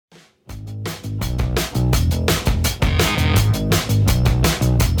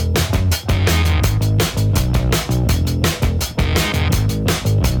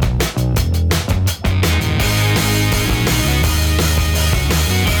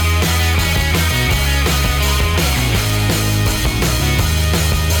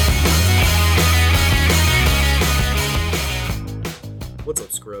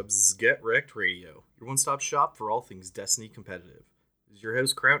GetRekt Radio, your one-stop shop for all things Destiny competitive. This is your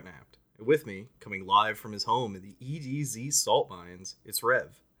host, Krautnapped. And with me, coming live from his home in the EDZ Salt Mines, it's Rev.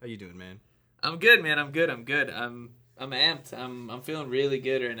 How you doing, man? I'm good, man. I'm good. I'm amped. I'm feeling really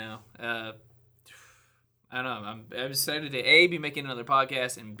good right now. I don't know. I'm excited to A, be making another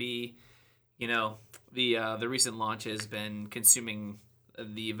podcast, and B, the recent launch has been consuming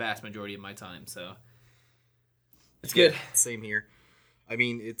the vast majority of my time, so it's good. Same here. I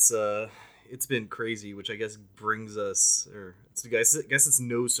mean, it's been crazy, which I guess brings us, or I guess it's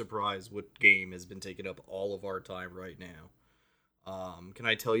no surprise what game has been taking up all of our time right now. Can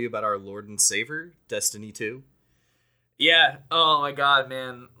I tell you about our Lord and Savior, Destiny 2? Yeah. Oh my God,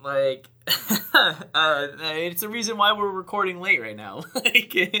 man. Like, it's the reason why we're recording late right now.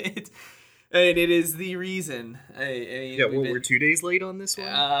 It is the reason. We're 2 days late on this one.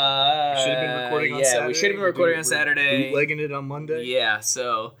 We should have been recording on Saturday. We should have been recording on Saturday. Bootlegging it on Monday. Yeah.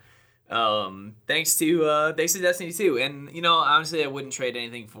 So, thanks to Destiny 2, and honestly, I wouldn't trade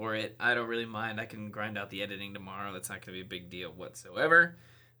anything for it. I don't really mind. I can grind out the editing tomorrow. That's not gonna be a big deal whatsoever.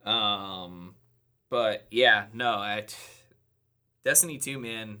 But yeah, no, Destiny 2,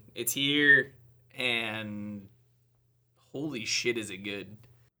 man, it's here, and holy shit, is it good.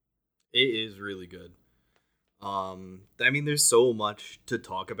 It is really good. I mean, there's so much to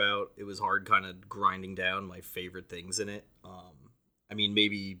talk about. It was hard kind of grinding down my favorite things in it. I mean,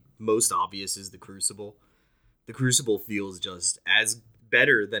 maybe most obvious is the Crucible. The Crucible feels just as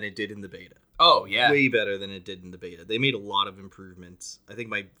better than it did in the beta. Oh, yeah. Way better than it did in the beta. They made a lot of improvements. I think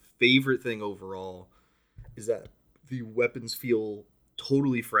my favorite thing overall is that the weapons feel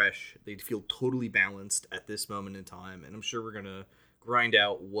totally fresh. They feel totally balanced at this moment in time. And I'm sure we're going to grind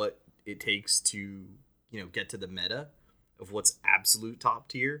out what it takes to, get to the meta of what's absolute top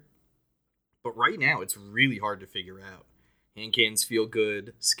tier. But right now, it's really hard to figure out. Hand cannons feel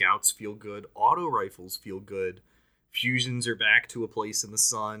good. Scouts feel good. Auto rifles feel good. Fusions are back to a place in the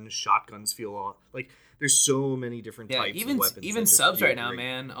sun. Shotguns feel like there's so many different types of weapons. Even subs right now,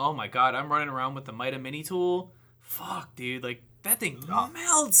 man. Oh my God, I'm running around with the Mida mini tool. Fuck, dude, like that thing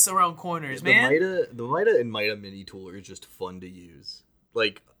melts around corners, man. The Mida and Mida mini tool are just fun to use.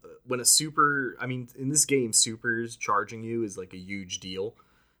 Like when a super, I mean, in this game, supers charging you is like a huge deal.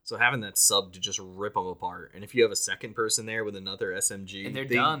 So having that sub to just rip them apart, and if you have a second person there with another SMG, and they're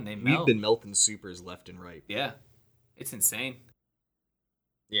done. They melt. We've been melting supers left and right. Yeah, it's insane.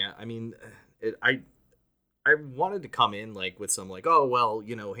 Yeah, I mean, I wanted to come in like with some like, oh well,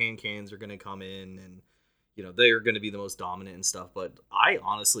 hand cannons are gonna come in and they're gonna be the most dominant and stuff, but I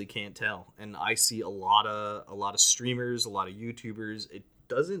honestly can't tell. And I see a lot of streamers, a lot of YouTubers. It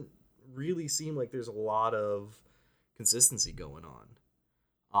doesn't really seem like there's a lot of consistency going on.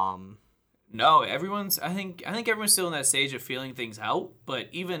 No, I think everyone's still in that stage of feeling things out, but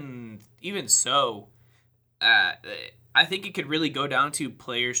even so, I think it could really go down to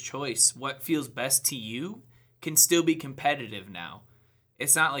player's choice. What feels best to you can still be competitive now.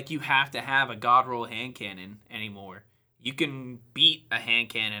 It's not like you have to have a god roll hand cannon anymore. You can beat a hand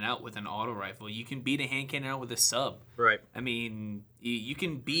cannon out with an auto rifle. You can beat a hand cannon out with a sub. Right. I mean, you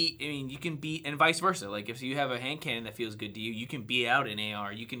can beat, and vice versa. Like, if you have a hand cannon that feels good to you, you can beat out an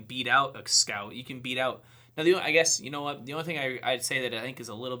AR. You can beat out a scout. You can beat out... Now, I guess, you know what? The only thing I'd say that I think is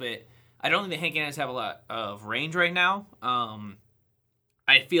a little bit... I don't think the hand cannons have a lot of range right now.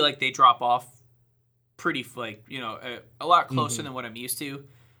 I feel like they drop off pretty, a lot closer than what I'm used to.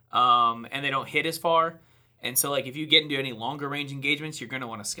 And they don't hit as far. And so, like, if you get into any longer range engagements, you're going to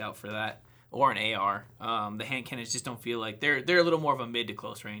want to scout for that. Or an AR. The hand cannons just don't feel like... They're a little more of a mid to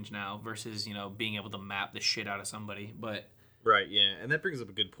close range now versus, being able to map the shit out of somebody. But right, yeah. And that brings up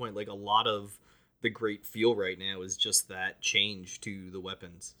a good point. Like, a lot of the great feel right now is just that change to the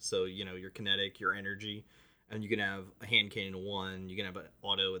weapons. So, your kinetic, your energy, and you can have a hand cannon in one, you can have an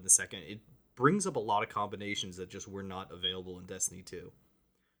auto in the second. It brings up a lot of combinations that just were not available in Destiny 2.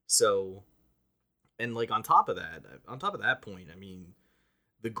 So... And like on top of that point, I mean,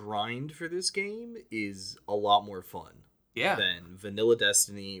 the grind for this game is a lot more fun than vanilla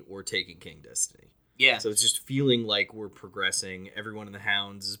Destiny or Taken King Destiny. Yeah. So it's just feeling like we're progressing. Everyone in the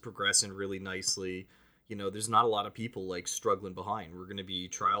Hounds is progressing really nicely. There's not a lot of people like struggling behind. We're going to be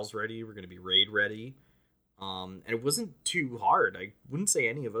Trials ready. We're going to be Raid ready. And it wasn't too hard. I wouldn't say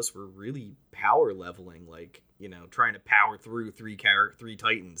any of us were really power leveling, like, trying to power through three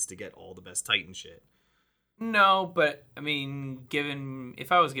Titans to get all the best Titan shit. No, but, I mean,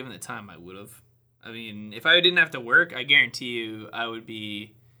 if I was given the time, I would have. I mean, if I didn't have to work, I guarantee you I would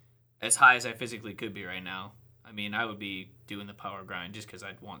be as high as I physically could be right now. I mean, I would be doing the power grind just because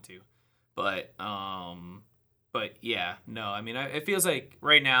I'd want to. But But yeah, no, I mean, it feels like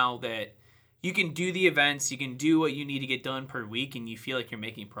right now that you can do the events, you can do what you need to get done per week, and you feel like you're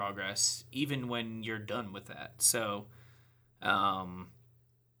making progress even when you're done with that. So,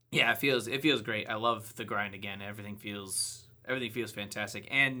 yeah, it feels great. I love the grind again. Everything feels fantastic.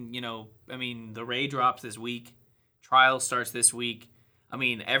 And I mean, the raid drops this week, trial starts this week. I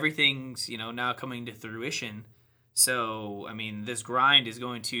mean, everything's now coming to fruition. So, I mean, this grind is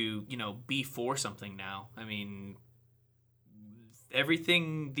going to be for something now. I mean,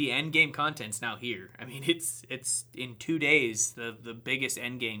 everything, the end game content's now here. I mean, it's in 2 days the biggest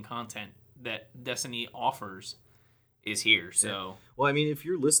end game content that Destiny offers is here. So, yeah. Well, I mean, if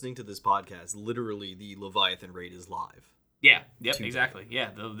you're listening to this podcast, literally the Leviathan raid is live. Yeah. Yep. Today. Exactly. Yeah.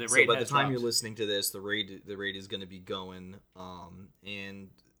 The raid. So by the time you're listening to this, the raid is going to be going. And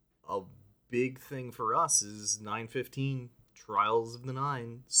a big thing for us is 9/15 Trials of the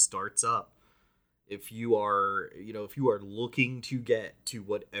Nine starts up. If you are looking to get to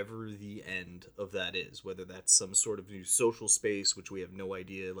whatever the end of that is, whether that's some sort of new social space, which we have no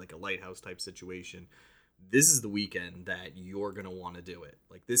idea, like a lighthouse type situation, this is the weekend that you're going to want to do it.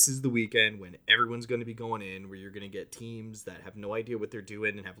 Like, this is the weekend when everyone's going to be going in, where you're going to get teams that have no idea what they're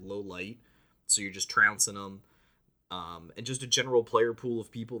doing and have low light, so you're just trouncing them, and just a general player pool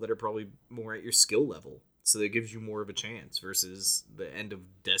of people that are probably more at your skill level. So that gives you more of a chance versus the end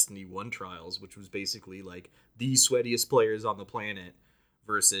of Destiny 1 Trials, which was basically like the sweatiest players on the planet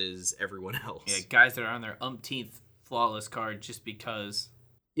versus everyone else. Yeah, guys that are on their umpteenth flawless card just because.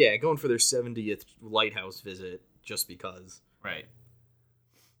 Yeah, going for their 70th lighthouse visit just because. Right.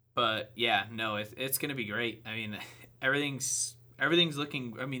 But yeah, no, it's going to be great. I mean, everything's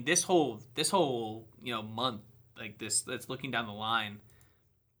looking. I mean, this whole month like this that's looking down the line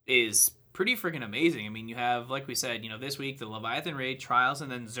is pretty freaking amazing. I mean, you have, like we said, this week, the Leviathan Raid Trials,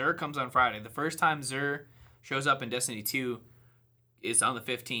 and then Xur comes on Friday. The first time Xur shows up in Destiny 2 is on the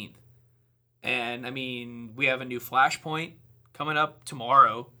 15th. And, I mean, we have a new Flashpoint coming up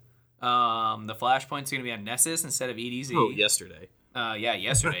tomorrow. The Flashpoint's going to be on Nessus instead of EDZ. Oh, yesterday. Yeah,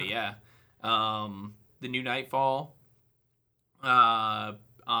 yesterday, yeah. The new Nightfall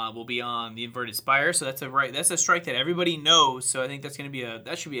will be on the Inverted Spire, so that's a strike that everybody knows. So I think that should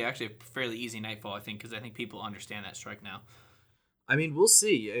be actually a fairly easy Nightfall, I think, because I think people understand that strike now. I mean, we'll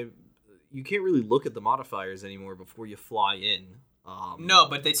see. You can't really look at the modifiers anymore before you fly in. No,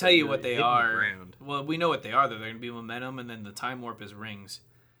 but they tell you what they are. Well, we know what they are. They're going to be momentum, and then the time warp is rings.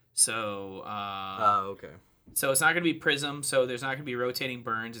 So. Okay. So it's not going to be prism. So there's not going to be rotating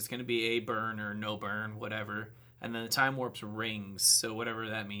burns. It's going to be a burn or no burn, whatever. And then the time warp's rings, so whatever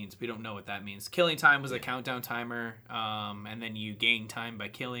that means. We don't know what that means. Killing time was a countdown timer, and then you gain time by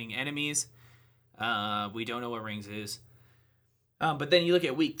killing enemies. We don't know what rings is. But then you look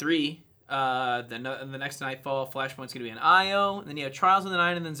at week 3, the next Nightfall, Flashpoint's going to be an IO, and then you have Trials of the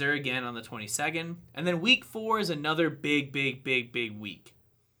Nine, and then Xur again on the 22nd. And then week 4 is another big week.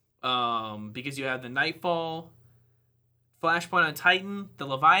 Because you have the Nightfall, Flashpoint on Titan, the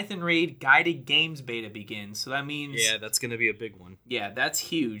Leviathan Raid guided games beta begins. So that means... Yeah, that's going to be a big one. Yeah, that's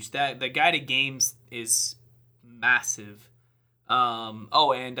huge. The guided games is massive. I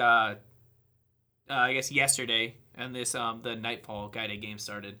guess yesterday, and this the Nightfall guided game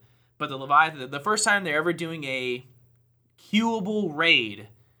started. But the Leviathan, the first time they're ever doing a queuable raid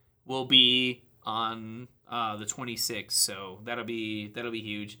will be on the 26th. So that'll be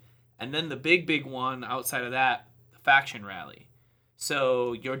huge. And then the big one outside of that, faction rally.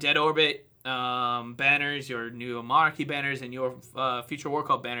 So your Dead Orbit banners, your new Monarchy banners, and your Future War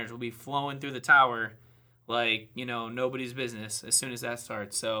Cult banners will be flowing through the tower like nobody's business as soon as that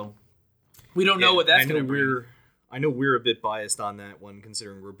starts. So we don't know what that's going to bring. I know we're a bit biased on that one,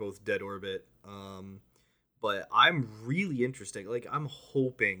 considering we're both Dead Orbit. But I'm really interested. Like, I'm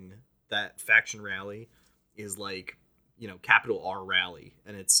hoping that faction rally is like capital R rally,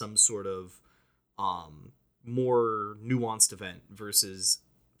 and it's some sort of more nuanced event versus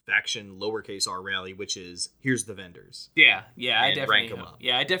faction lowercase r rally, which is here's the vendors. I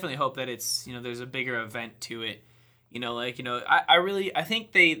definitely hope that it's there's a bigger event to it. I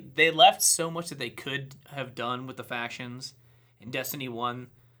think they left so much that they could have done with the factions in Destiny 1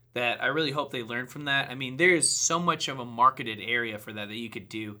 that I really hope they learned from that. I mean, there's so much of a marketed area for that you could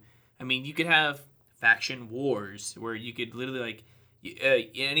do. I mean, you could have faction wars where you could literally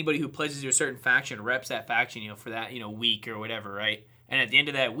anybody who pledges to a certain faction reps that faction, for that, week or whatever, right? And at the end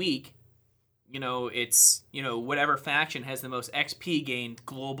of that week, it's, whatever faction has the most XP gained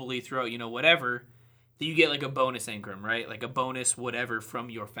globally throughout, whatever, that you get like a bonus increment, right? Like a bonus whatever from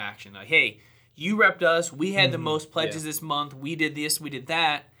your faction. Like, hey, you repped us. We had the most pledges this month. We did this. We did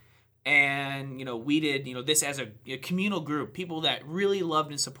that. and we did this as a communal group, people that really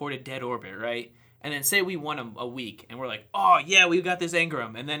loved and supported Dead Orbit, right? And then say we won a week, and we're like, oh yeah, we got this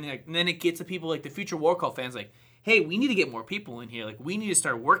Engram, and then it gets to people like the Future War Call fans, like, hey, we need to get more people in here, like we need to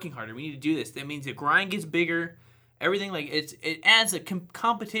start working harder, we need to do this. That means the grind gets bigger, everything, like it adds a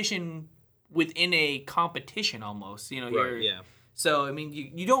competition within a competition almost, Right, yeah. So I mean,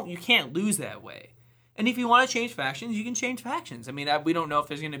 you can't lose that way. And if you want to change factions, you can change factions. I mean, we don't know if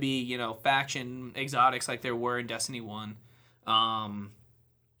there's going to be, faction exotics like there were in Destiny 1.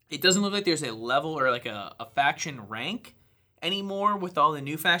 It doesn't look like there's a level or like a faction rank anymore with all the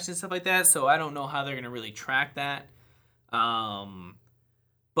new factions and stuff like that. So I don't know how they're going to really track that.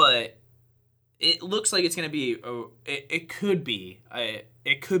 But it looks like it's going to be, it could be a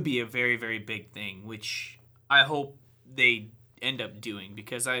very, very big thing, which I hope they end up doing,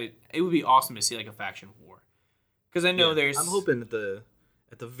 because it would be awesome to see like a faction war, because I know I'm hoping at the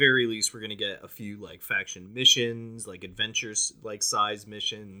very least we're gonna get a few like faction missions, like adventures, like size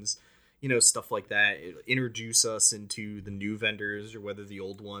missions, stuff like that. It'll introduce us into the new vendors, or whether the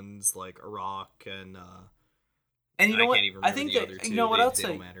old ones like Iraq and you know I what can't even remember I think the that other two. You know what else they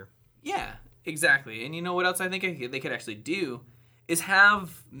don't matter. Yeah, exactly. And you know what else I think they could actually do is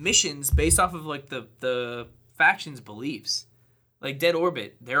have missions based off of like the faction's beliefs. Like Dead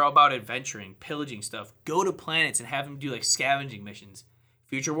Orbit, they're all about adventuring, pillaging stuff. Go to planets and have them do like scavenging missions.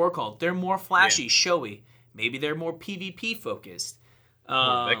 Future War Call, they're more flashy, showy. Maybe they're more PvP focused.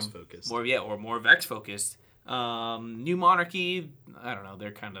 More Vex focused. More Vex focused. New Monarchy, I don't know, they're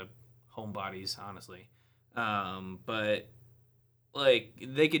kind of homebodies, honestly. But like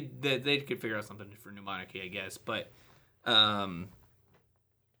they could figure out something for New Monarchy, I guess. But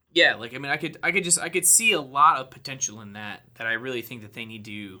yeah, like I mean, I could see a lot of potential in that I really think that they need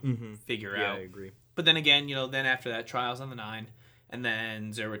to figure out. Yeah, I agree. But then again, then after that, Trials on the 9, and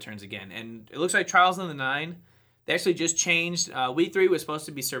then Zero Returns again. And it looks like Trials on the 9, they actually just changed. Week 3 was supposed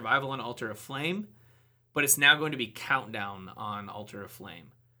to be Survival on Altar of Flame, but it's now going to be Countdown on Altar of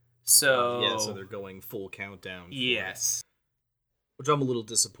Flame. So so they're going full countdown. Yes. Which I'm a little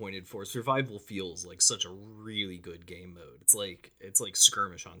disappointed for. Survival feels like such a really good game mode. It's like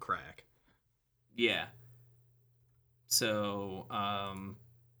skirmish on crack. Yeah. So, I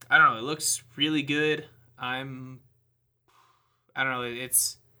don't know. It looks really good. I don't know.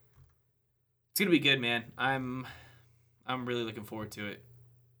 It's gonna be good, man. I'm really looking forward to it.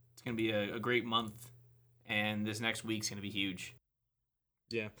 It's gonna be a great month, and this next week's gonna be huge.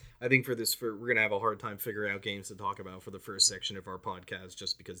 Yeah, I think we're going to have a hard time figuring out games to talk about for the first section of our podcast,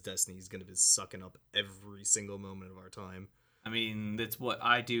 just because Destiny's going to be sucking up every single moment of our time. I mean, that's what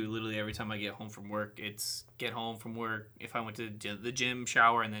I do literally every time I get home from work. It's get home from work, if I went to the gym,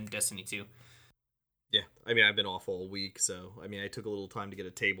 shower, and then Destiny 2. Yeah, I mean, I've been off all week, so, I mean, I took a little time to get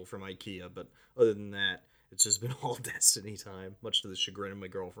a table from IKEA, but other than that, it's just been all Destiny time, much to the chagrin of my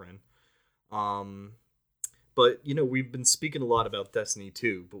girlfriend. But, we've been speaking a lot about Destiny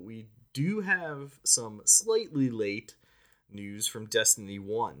 2, but we do have some slightly late news from Destiny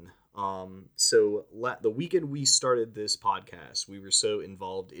 1. So the weekend we started this podcast, we were so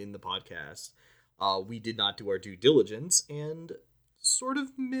involved in the podcast, we did not do our due diligence and sort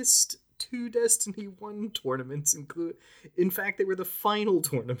of missed 2 Destiny 1 tournaments. In fact, they were the final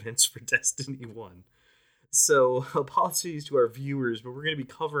tournaments for Destiny 1. So apologies to our viewers, but we're going to be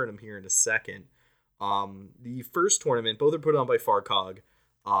covering them here in a second. The first tournament, both are put on by Farcog,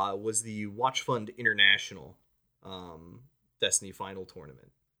 was the Watch Fund International Destiny Final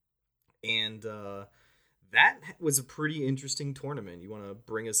Tournament. And that was a pretty interesting tournament. You want to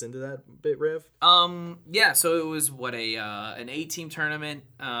bring us into that bit, Rev? Yeah, so it was an 8-team tournament.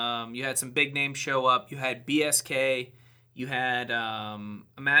 You had some big names show up. You had BSK, you had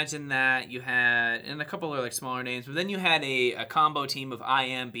Imagine That, you had, and a couple of like smaller names, but then you had a combo team of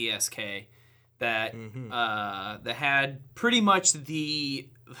IM BSK. That that had pretty much the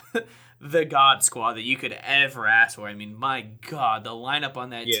God squad that you could ever ask for. I mean, my God, the lineup on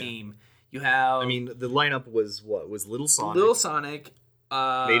that team. You have. I mean, the lineup was what? Was Little Sonic.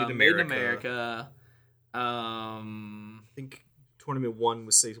 Made in America. I think Tournament 1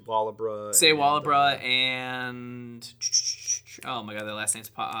 was Say Wallabra. And oh my God, their last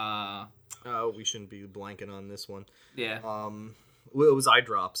name's we shouldn't be blanking on this one. Yeah. Well, it was eye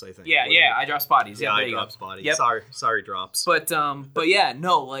drops, I think. Yeah, eye drops bodies. Yeah, eye drops bodies. Yep. Sorry, drops. But yeah,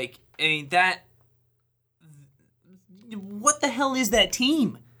 no, like I mean that. What the hell is that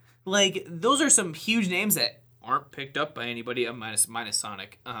team? Like those are some huge names that aren't picked up by anybody minus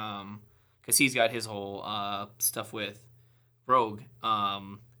Sonic, because he's got his whole stuff with Rogue.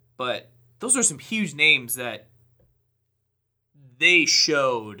 But those are some huge names that they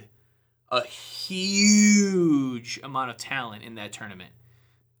showed a huge amount of talent in that tournament.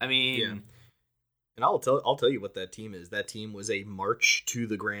 I mean, Yeah. And I'll tell you what that team is. That team was a march to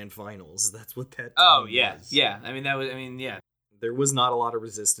the grand finals. That's what that team was. yeah. I mean, yeah. There was not a lot of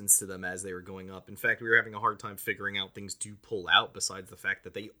resistance to them as they were going up. In fact, we were having a hard time figuring out things to pull out besides the fact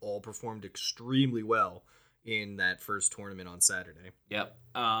that they all performed extremely well in that first tournament on Saturday. Yep.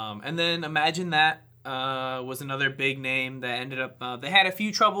 And then Imagine That was another big name that ended up they had a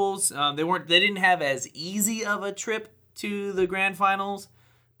few troubles. They didn't have as easy of a trip to the grand finals,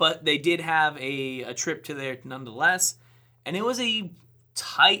 but they did have a trip to there nonetheless. And it was a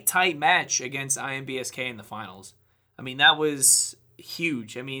tight match against IMBSK in the finals. I mean, that was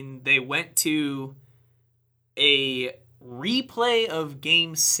huge. I mean, they went to a replay of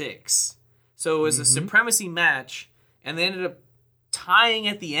Game 6. So it was a supremacy match, and they ended up tying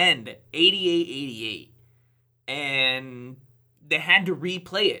at the end at 88-88. And they had to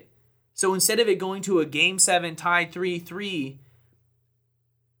replay it. So instead of it going to a Game 7 tied 3-3,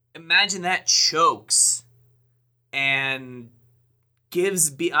 Imagine That chokes and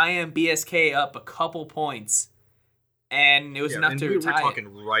gives IMBSK up a couple points. And it was enough to tie. We're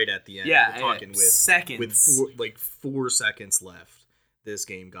talking right at the end. Yeah, we're talking with seconds. With 4 seconds left. This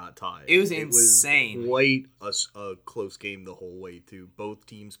game got tied. It was insane. It was quite a close game the whole way too. Both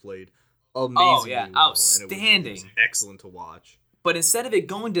teams played amazingly well. Outstanding. It was excellent to watch. But instead of it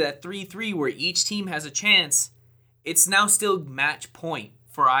going to that 3-3 where each team has a chance, it's now still match point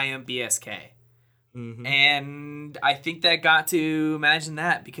for IMBSK. Mm-hmm. And I think that got to Imagine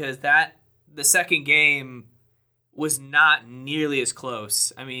That because the second game was not nearly as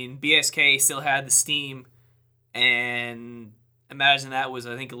close. I mean, BSK still had the steam, and Imagine That was,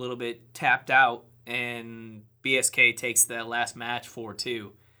 I think, a little bit tapped out, and BSK takes the last match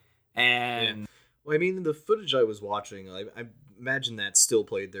 4-2. And yeah. Well, I mean, the footage I was watching, I Imagine That still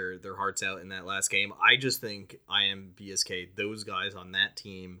played their hearts out in that last game. I just think IMBSK, those guys on that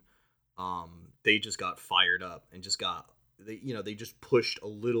team, they just got fired up and they just pushed a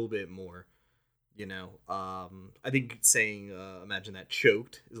little bit more. I think saying Imagine That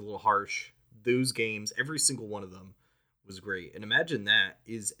choked is a little harsh. Those games, every single one of them was great. And Imagine That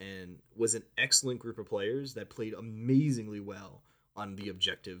was an excellent group of players that played amazingly well on the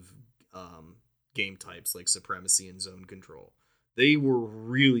objective game types like Supremacy and Zone Control. They were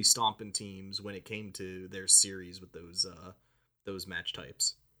really stomping teams when it came to their series with those match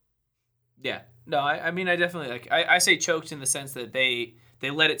types. Yeah. No, I mean, I definitely I say choked in the sense that they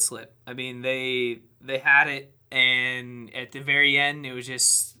let it slip. I mean, they had it, and at the very end, it was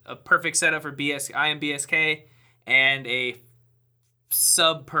just a perfect setup for IMBSK and a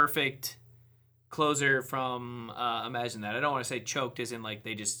sub-perfect closer from Imagine That. I don't want to say choked as in like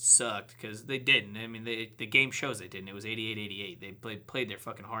they just sucked, because they didn't. I mean, the game shows they didn't. It was 88-88. They played their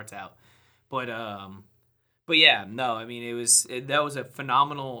fucking hearts out. But yeah, no, I mean, that was a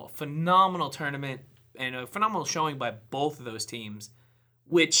phenomenal tournament and a phenomenal showing by both of those teams,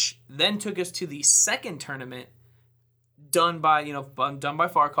 which then took us to the second tournament done by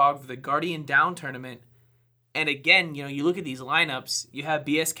Farcog for the Guardian Down tournament. And again, you look at these lineups, you have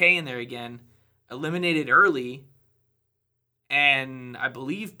BSK in there again, eliminated early, and I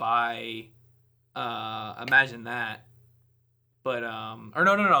believe by Imagine That. But or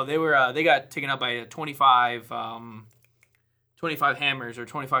no, they got taken out by 25 hammers or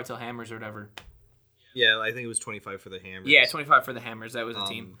 25 till hammers or whatever. Yeah, I think it was 25 for the Hammers. Yeah, 25 for the Hammers. That was the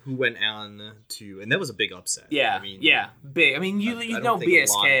team who went on to, and that was a big upset. Yeah, I mean, big. I mean, you know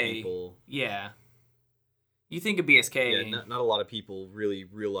BSK. People, yeah, you think of BSK. Yeah, not a lot of people really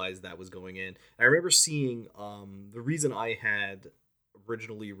realized that was going in. I remember seeing the reason I had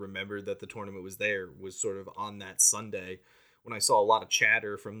originally remembered that the tournament was there was sort of on that Sunday when I saw a lot of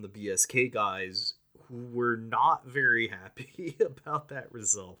chatter from the BSK guys who were not very happy about that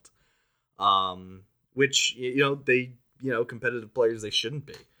result. Which, they, competitive players, they shouldn't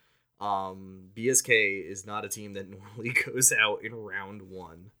be. BSK is not a team that normally goes out in round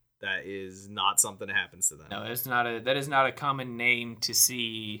one. That is not something that happens to them. No, that is not a common name to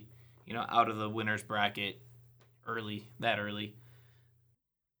see, out of the winner's bracket that early.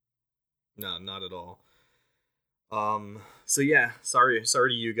 No, not at all. So yeah, sorry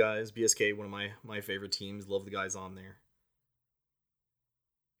to you guys. BSK, one of my favorite teams. Love the guys on there.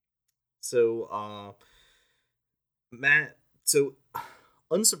 So, Matt,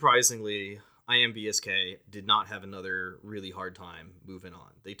 unsurprisingly, IMBSK did not have another really hard time moving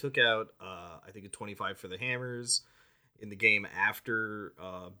on. They took out, I think, a 25 for the Hammers in the game after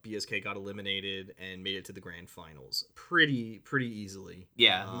BSK got eliminated and made it to the grand finals pretty easily.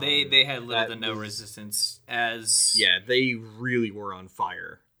 Yeah, they had little to no resistance as... Yeah, they really were on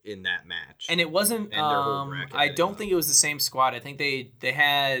fire in that match. And it wasn't. I don't think it was the same squad. I think they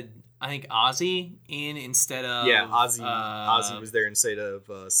had. I think Ozzy in instead of Ozzy was there instead of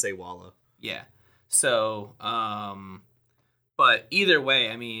Sewala. Yeah. So, but either way,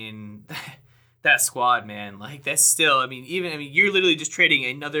 I mean, that squad, man, like that's still. I mean, you're literally just trading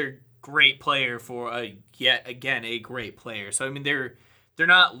another great player for yet again a great player. So I mean, they're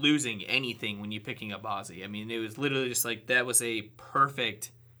not losing anything when you're picking up Ozzy. I mean, it was literally just like that was a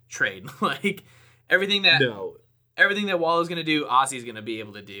perfect trade. Like everything that Wallow's going to do, Ozzy's going to be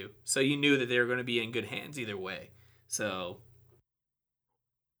able to do. So you knew that they were going to be in good hands either way. So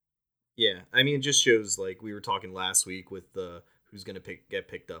yeah, I mean, it just shows, like we were talking last week with who's going to get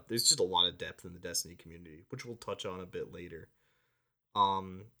picked up. There's just a lot of depth in the Destiny community, which we'll touch on a bit later.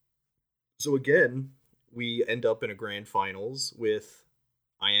 So again, we end up in a grand finals with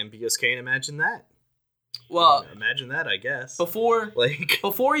IMBSK, and imagine that. Well, imagine that, I guess. Before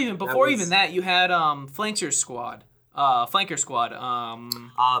even that, you had Flanker Squad.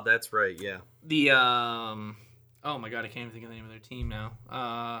 That's right, yeah. The oh my god, I can't even think of the name of their team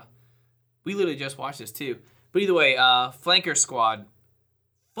now. We literally just watched this too. But either way, Flanker Squad.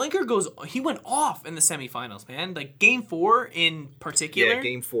 He went off in the semifinals, man. Like Game 4 in particular. Yeah,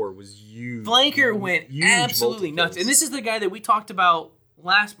 Game 4 was huge. Flanker went absolutely nuts. And this is the guy that we talked about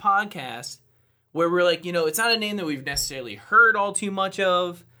last podcast, where we're like, it's not a name that we've necessarily heard all too much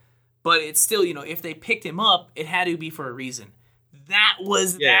of, but it's still, if they picked him up, it had to be for a reason. That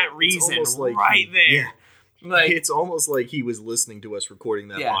was that reason right there. Yeah. Like, it's almost like he was listening to us recording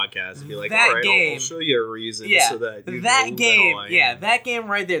that podcast and be like, all right, I'll show you a reason so that you that game, that game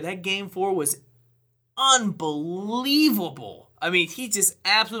right there, that Game 4 was unbelievable. I mean, he just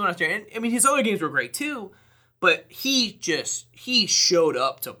absolutely went out there. And, I mean, his other games were great too, but he showed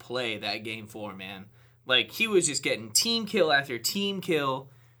up to play that Game 4, man. Like, he was just getting team kill after team kill.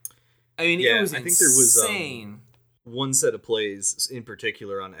 I mean, it was insane. I think there was one set of plays in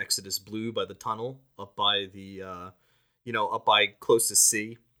particular on Exodus Blue by the tunnel up by the up by close to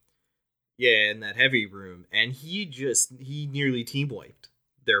C, in that heavy room, and he nearly team wiped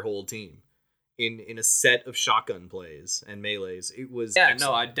their whole team in a set of shotgun plays and melees. It was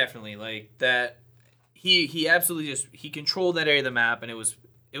no, I definitely like that. He absolutely he controlled that area of the map, and it was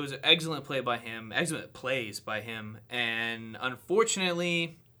an excellent plays by him, and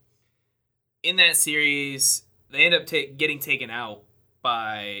unfortunately in that series they end up getting taken out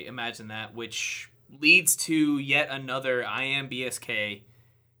by Imagine That, which leads to yet another IMBSK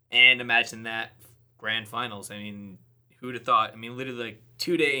and Imagine That grand finals. I mean, who'd have thought? I mean, literally like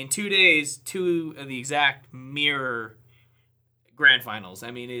 2 days, two of the exact mirror grand finals.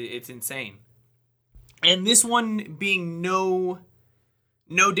 I mean, it's insane. And this one being no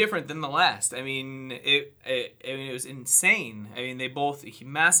different than the last. I mean, it was insane. I mean, they both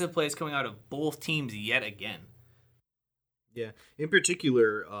massive plays coming out of both teams yet again. Yeah, in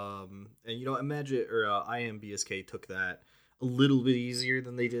particular, and Imagine or IMBSK took that a little bit easier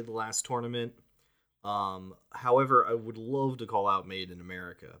than they did the last tournament. However, I would love to call out Made in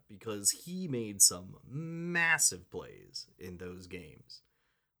America because he made some massive plays in those games.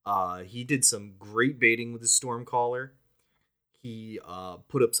 He did some great baiting with his Stormcaller. He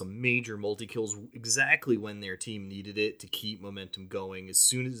put up some major multi-kills exactly when their team needed it to keep momentum going. As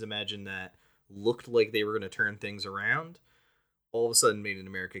soon as Imagine That looked like they were going to turn things around, all of a sudden Made in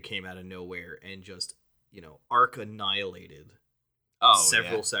America came out of nowhere and just, arc annihilated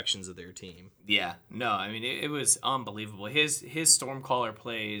several sections of their team. Yeah, no, I mean, it was unbelievable. His Stormcaller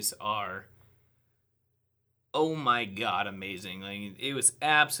plays are, oh my god, amazing. Like, it was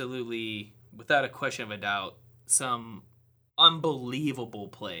absolutely, without a question of a doubt, some unbelievable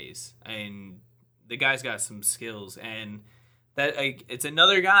plays. And the guy's got some skills, and that it's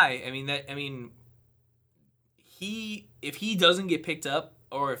another guy. If he doesn't get picked up,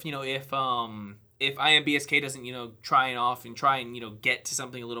 or if IMBSK doesn't try and get to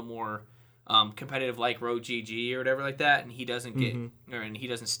something a little more competitive like Road GG or whatever like that, and he doesn't and he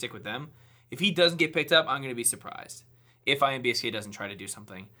doesn't stick with them, if he doesn't get picked up, I'm going to be surprised if IMBSK doesn't try to do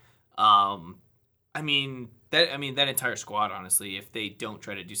something. That entire squad, honestly, if they don't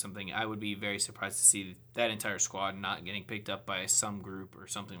try to do something, I would be very surprised to see that entire squad not getting picked up by some group or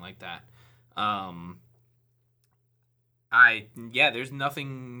something like that. There's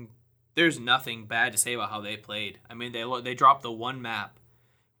nothing bad to say about how they played. I mean, they dropped the one map,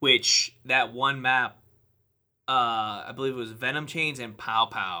 which that one map, I believe it was Venom Chains and Pow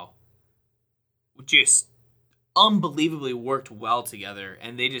Pow, just unbelievably worked well together,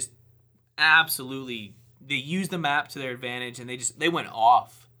 and they just absolutely they used the map to their advantage, and they went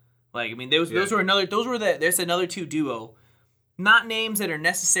off. Like, I mean, there's another two duo. not names that are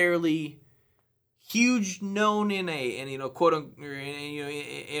necessarily huge known in a quote unquote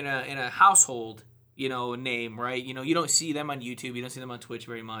in a household name, right? You don't see them on YouTube, you don't see them on Twitch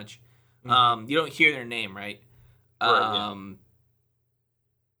very much. You don't hear their name, right?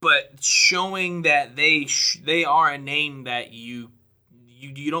 But showing that they are a name that you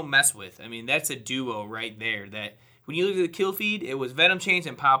don't mess with. I mean, that's a duo right there. That when you look at the kill feed, it was Venom Chains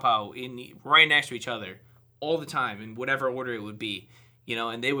and Pow Pow right next to each other all the time in whatever order it would be,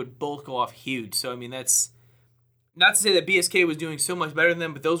 and they would both go off huge. So I mean, that's not to say that BSK was doing so much better than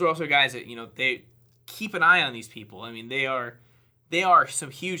them, but those are also guys that they keep an eye on these people. I mean, they are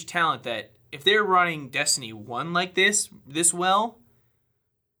some huge talent that if they're running Destiny 1 like this well,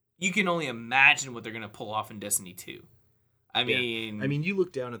 you can only imagine what they're going to pull off in Destiny 2. I mean, you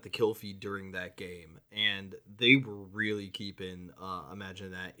look down at the kill feed during that game, and they were really keeping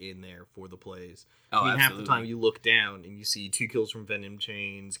Imagine That in there for the plays. Oh, half absolutely. the time you look down and you see 2 kills from Venom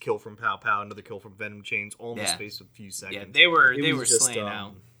Chains, kill from Pow Pow, another kill from Venom Chains, all in the space of a few seconds. Yeah, they were slaying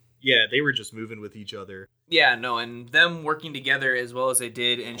out. Yeah, they were just moving with each other. Yeah, no, and them working together as well as they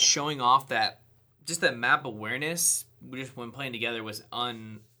did and showing off that map awareness just when playing together was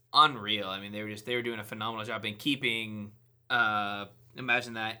unreal. I mean, they were doing a phenomenal job in keeping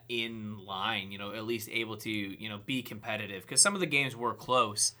Imagine That in line, at least able to, be competitive. Because some of the games were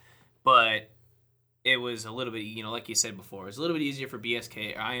close, but it was a little bit, like you said before, it was a little bit easier for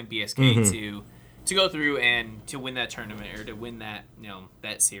BSK to go through and to win that tournament or to win that,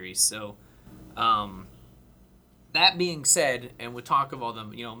 that series. So, that being said, and with talk of all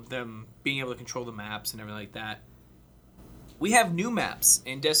them, them being able to control the maps and everything like that, we have new maps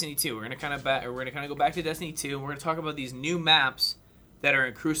in Destiny 2. We're gonna kind of go back to Destiny 2, and we're gonna talk about these new maps that are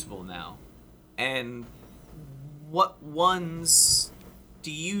in Crucible now, and what ones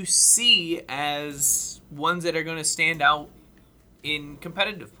do you see as ones that are going to stand out in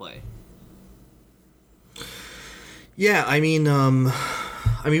competitive play? Yeah, I mean,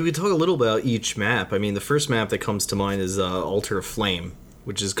 we talk a little about each map. I mean, the first map that comes to mind is Altar of Flame,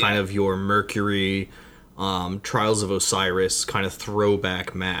 which is kind of your Mercury, Trials of Osiris kind of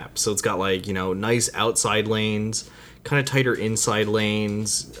throwback map. So it's got nice outside lanes, kind of tighter inside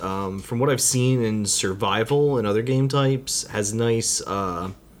lanes. From what I've seen in Survival and other game types, has nice,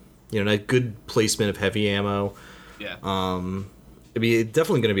 good placement of heavy ammo. Yeah. It's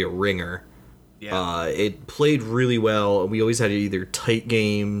definitely going to be a ringer. Yeah. It played really well. We always had either tight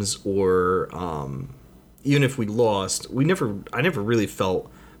games or even if we lost, I never really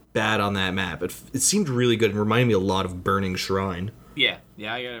felt bad on that map. It seemed really good and reminded me a lot of Burning Shrine. Yeah,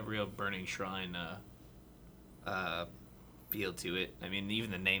 I got a real Burning Shrine feel to it. I mean,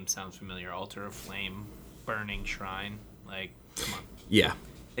 even the name sounds familiar. Altar of Flame, Burning Shrine. Like, come on. Yeah.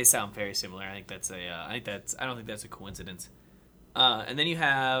 They sound very similar. I don't think that's a coincidence. And then you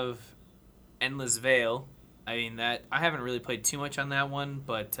have Endless Veil. I mean, that I haven't really played too much on that one,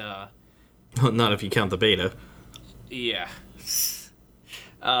 but not if you count the beta. Yeah.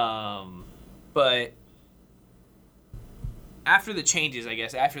 But after the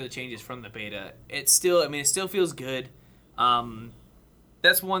changes from the beta, it still feels good.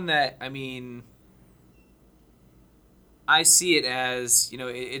 That's one that, I mean, I see it as,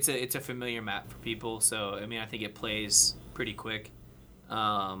 it's a familiar map for people. So, I mean, I think it plays pretty quick.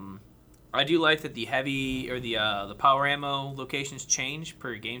 I do like that the heavy or the power ammo locations change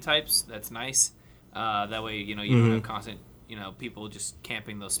per game types. That's nice. That way, you don't have constant, people just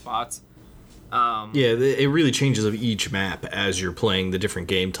camping those spots. It really changes of each map as you're playing the different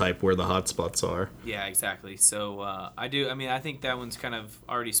game type where the hotspots are. Yeah, exactly. So I think that one's kind of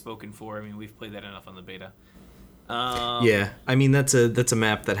already spoken for. I mean, we've played that enough on the beta. I mean, that's a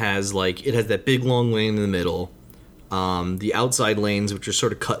map that has it has that big long lane in the middle, the outside lanes which are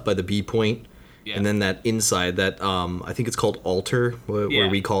sort of cut by the B point, and then that inside that I think it's called Altar, where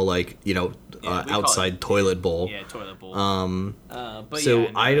we call outside toilet bowl. Yeah, toilet bowl.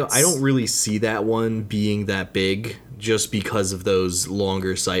 I don't really see that one being that big just because of those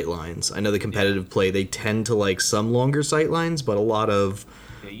longer sight lines. I know the competitive play, they tend to like some longer sight lines, but a lot of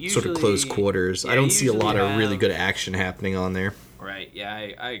sort of close quarters. I don't see a lot of really good action happening on there. Right,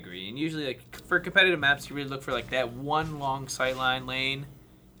 yeah, I agree. And usually, for competitive maps, you really look for that one long sightline lane,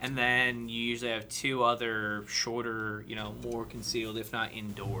 and then you usually have two other shorter, more concealed, if not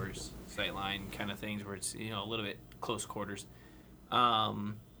indoors, sightline kind of things where it's, a little bit close quarters.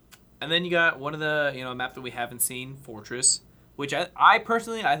 And then you got one of the, a map that we haven't seen, Fortress, which I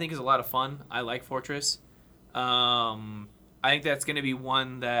personally, I think is a lot of fun. I like Fortress. I think that's going to be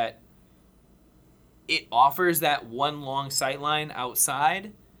one that it offers that one long sight line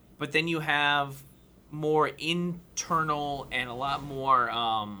outside, but then you have more internal and a lot more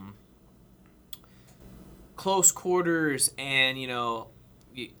close quarters and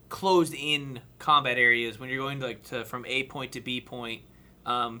closed in combat areas when you're going to from A point to B point.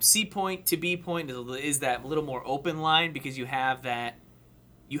 C point to B point is that little more open line because you have the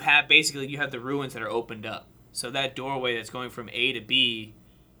ruins that are opened up. So that doorway that's going from A to B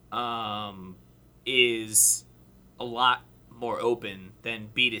is a lot more open than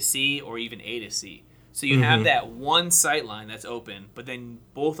B to C or even A to C. So you have that one sight line that's open, but then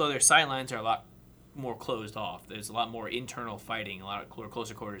both other sight lines are a lot more closed off. There's a lot more internal fighting, a lot of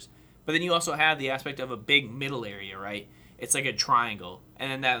closer quarters. But then you also have the aspect of a big middle area, right? It's like a triangle. And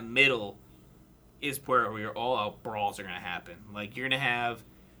then that middle is where your all-out brawls are going to happen. Like, you're going to have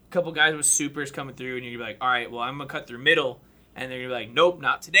a couple guys with supers coming through, and you're going to be like, all right, well, I'm going to cut through middle. And they're going to be like, nope,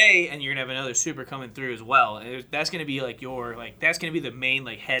 not today. And you're going to have another super coming through as well. And that's going to be like that's going to be the main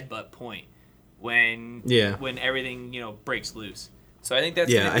headbutt point when everything, breaks loose. So I think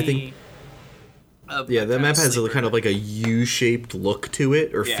that's going to be... that map has kind of like a U-shaped look to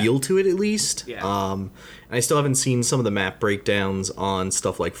it, or feel to it at least. Yeah. And I still haven't seen some of the map breakdowns on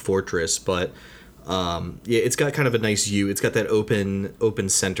stuff like Fortress, but it's got kind of a nice U. It's got that open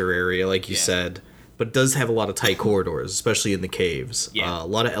center area, like you said, but it does have a lot of tight corridors, especially in the caves. Yeah. A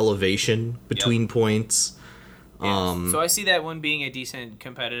lot of elevation between points. Yeah. So I see that one being a decent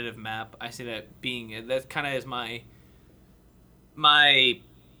competitive map. I see that kind of is my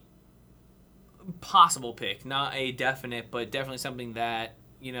possible pick, not a definite, but definitely something that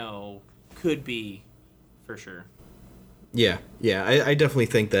could be for sure. I definitely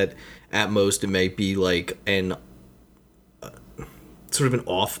think that at most it might be like an sort of an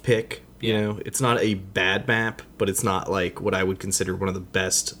off pick. It's not a bad map, but it's not like what I would consider one of the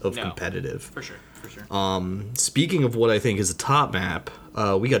best of competitive. For sure. Speaking of what I think is a top map,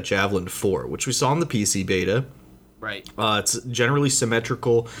 we got Javelin 4, which we saw in the PC beta. Right. It's generally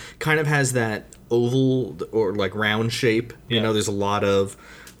symmetrical, kind of has that oval or like round shape. There's a lot of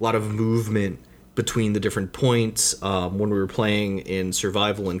movement between the different points. When we were playing in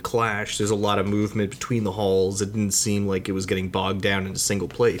Survival and Clash, there's a lot of movement between the halls. It didn't seem like it was getting bogged down in a single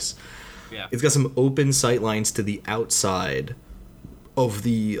place. Yeah. It's got some open sight lines to the outside of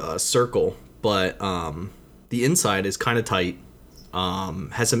the circle, but the inside is kind of tight.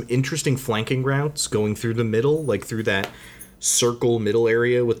 Has some interesting flanking routes going through the middle, like through that circle middle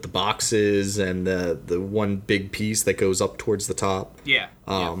area with the boxes and the one big piece that goes up towards the top. Yeah.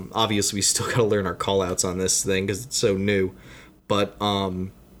 Obviously, we still got to learn our call-outs on this thing because it's so new. But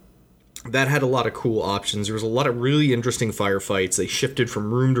that had a lot of cool options. There was a lot of really interesting firefights. They shifted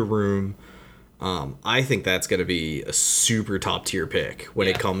from room to room. I think that's going to be a super top-tier pick when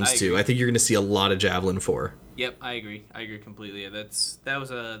it comes to... I think you're going to see a lot of Javelin 4. Yep, I agree. I agree completely. That's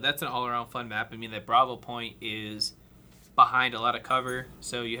an all-around fun map. I mean, that Bravo point is behind a lot of cover,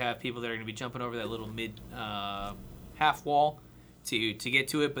 so you have people that are going to be jumping over that little mid half wall to get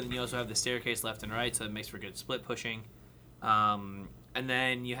to it, but then you also have the staircase left and right, so it makes for good split pushing. And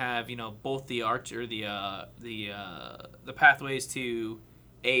then you have both the arch or the pathways to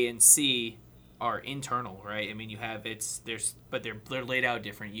A and C are internal, right? I mean, you have but they're laid out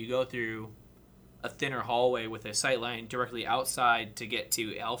different. You go through a thinner hallway with a sight line directly outside to get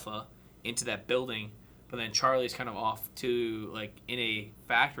to Alpha into that building, but then Charlie's kind of off to like in a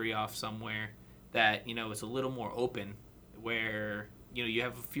factory off somewhere that it's a little more open, where you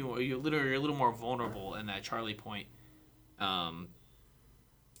have a few more, you're a little more vulnerable in that Charlie point.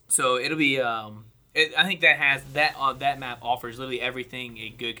 So it'll be I think that map offers literally everything a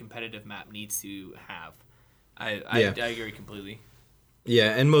good competitive map needs to have. I agree completely.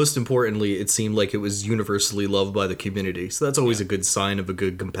 Yeah, and most importantly, it seemed like it was universally loved by the community. So that's always a good sign of a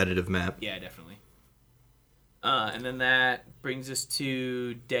good competitive map. Yeah, definitely. And then that brings us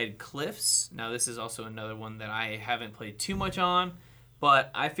to Dead Cliffs. Now, this is also another one that I haven't played too much on, but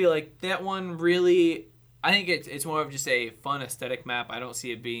I feel like that one really... I think it's more of just a fun aesthetic map. I don't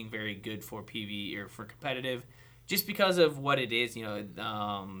see it being very good for PvE or for competitive, just because of what it is.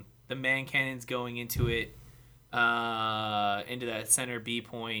 The man cannons going into it, into that center B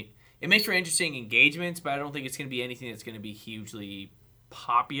point. It makes for interesting engagements, but I don't think it's going to be anything that's going to be hugely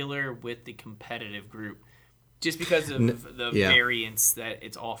popular with the competitive group, just because of the variance that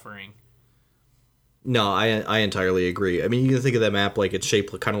it's offering. No, I entirely agree. I mean, you can think of that map like it's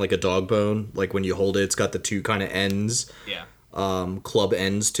shaped kind of like a dog bone. Like when you hold it, it's got the two kind of ends. Yeah. Club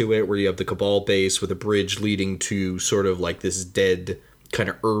ends to it, where you have the Cabal base with a bridge leading to sort of like this dead kind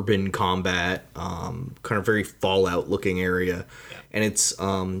of urban combat, kind of very Fallout looking area. Yeah. And it's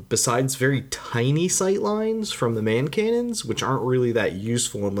besides very tiny sight lines from the man cannons, which aren't really that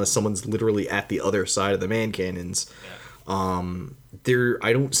useful unless someone's literally at the other side of the man cannons. Yeah.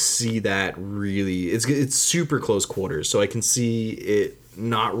 I don't see that really. It's super close quarters, so I can see it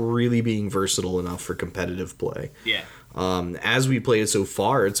not really being versatile enough for competitive play. Yeah. As we played so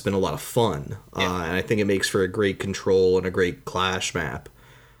far, it's been a lot of fun, Yeah. and I think it makes for a great control and a great clash map.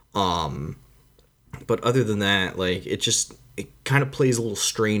 But other than that, like it kind of plays a little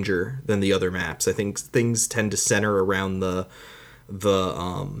stranger than the other maps. I think things tend to center around the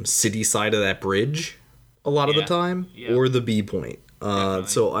city side of that bridge a lot of the time, or the B point.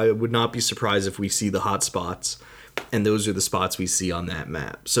 So I would not be surprised if we see the hot spots, and those are the spots we see on that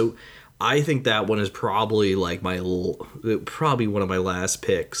map. So I think that one is probably like probably one of my last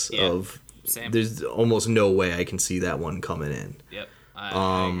picks. Same. There's almost no way I can see that one coming in. Yep.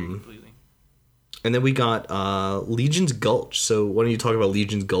 I agree completely. And then we got Legion's Gulch. So why don't you talk about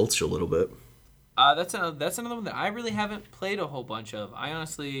Legion's Gulch a little bit? That's another one that I really haven't played a whole bunch of. I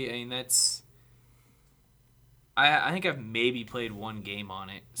think I've maybe played one game on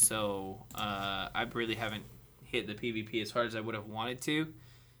it, so I really haven't hit the PvP as hard as I would have wanted to.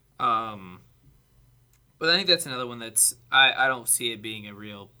 But I think that's another one that's I don't see it being a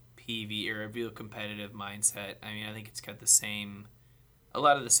real PV or a real competitive mindset. I mean, I think it's got a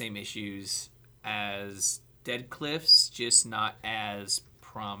lot of the same issues as Dead Cliffs, just not as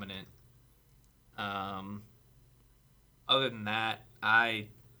prominent. Other than that,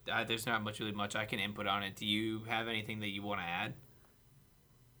 there's not really much I can input on it. Do you have anything that you want to add?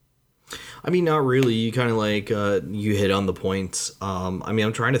 I mean, not really. You kind of like you hit on the points. I mean,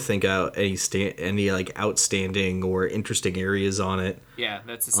 I'm trying to think out any like outstanding or interesting areas on it. Yeah,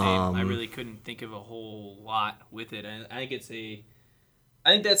 that's the same. I really couldn't think of a whole lot with it. I think this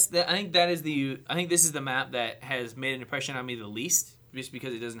is the map that has made an impression on me the least, just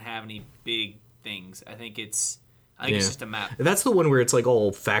because it doesn't have any big things. I think it's just a map. That's the one where it's like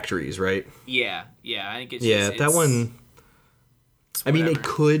all factories, right? Yeah. I think it's that one. I mean, it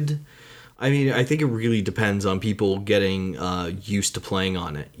could. I mean, I think it really depends on people getting used to playing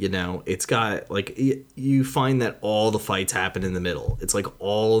on it. You know, it's got like you find that all the fights happen in the middle. It's like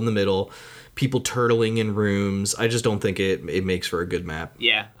all in the middle. People turtling in rooms. I just don't think it makes for a good map.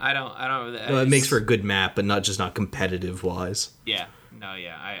 Yeah, I don't. No, it makes for a good map, but not competitive wise. Yeah, no,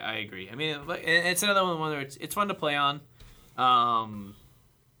 yeah, I agree. I mean, it's another one where it's fun to play on.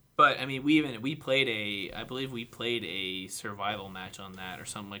 But I mean, we played I believe we played a survival match on that or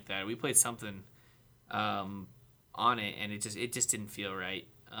something like that. We played something on it, and it just didn't feel right.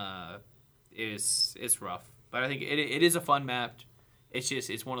 It's rough, but I think it is a fun map.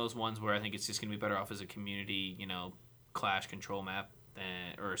 It's one of those ones where I think it's just gonna be better off as a community, clash control map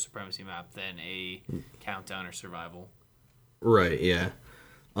or a supremacy map than a countdown or survival. Right. Yeah.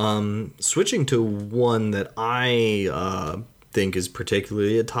 Switching to one that I think is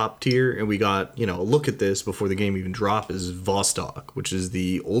particularly a top tier, and we got a look at this before the game even dropped, is Vostok, which is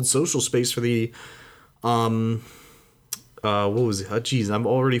the old social space for the what was it? Oh, geez, I'm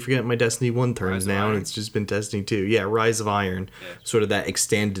already forgetting my Destiny 1 terms now, and it's just been Destiny 2. Yeah, Rise of Iron, sort of that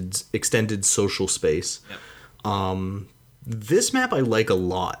extended social space. Yep. This map I like a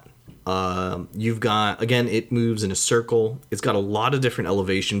lot. You've got, again, it moves in a circle. It's got a lot of different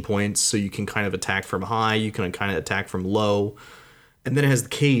elevation points, so you can kind of attack from high, you can kind of attack from low, and then it has the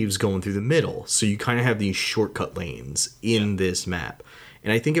caves going through the middle, so you kind of have these shortcut lanes in this map.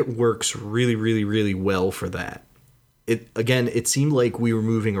 And I think it works really, really, really well for that. It seemed like we were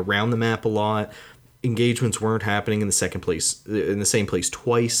moving around the map a lot. Engagements weren't happening in the same place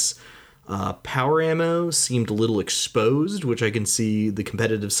twice. Power ammo seemed a little exposed, which I can see the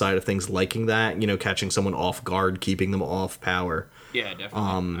competitive side of things liking that. Catching someone off guard, keeping them off power. Yeah,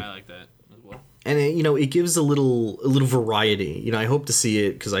 definitely. I like that as well. And it gives a little variety. I hope to see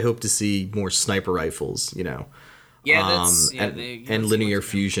it because I hope to see more sniper rifles. Yeah, and linear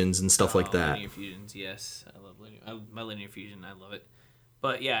fusions and stuff like that. Linear fusions, yes. My linear fusion, I love it.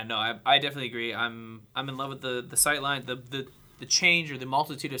 But yeah, no, I definitely agree. I'm in love with the sightline, the change or the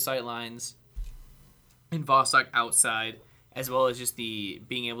multitude of sightlines in Vostok outside, as well as just the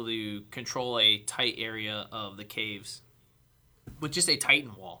being able to control a tight area of the caves with just a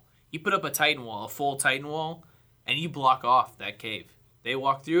Titan wall. You put up a Titan wall, a full Titan wall, and you block off that cave. They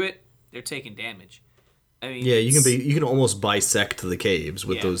walk through it, they're taking damage. I mean, yeah, you can almost bisect the caves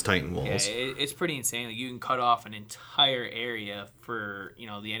with those Titan walls. Yeah, it's pretty insane. Like, you can cut off an entire area for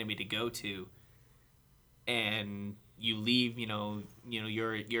the enemy to go to, and you leave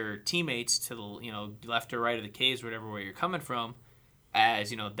your teammates to the left or right of the caves, whatever way you're coming from,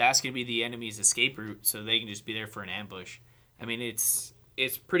 as that's going to be the enemy's escape route, so they can just be there for an ambush. I mean, it's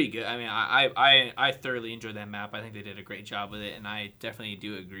pretty good. I mean, I thoroughly enjoyed that map. I think they did a great job with it, and I definitely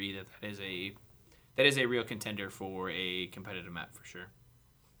do agree that is a real contender for a competitive map for sure.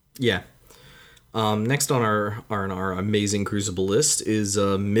 Yeah. Next on our amazing Crucible list is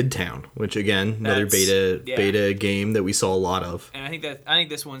Midtown, which again another beta game that we saw a lot of. And I think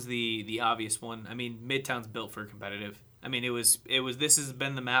this one's the obvious one. I mean, Midtown's built for competitive. I mean, this has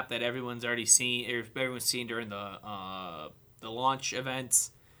been the map that everyone's already seen. Everyone's seen during the launch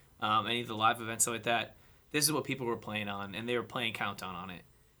events, any of the live events, stuff like that. This is what people were playing on, and they were playing Countdown on it.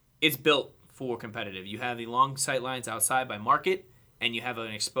 It's built for competitive. You have the long sight lines outside by Market, and you have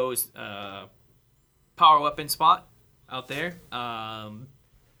an exposed power weapon spot out there,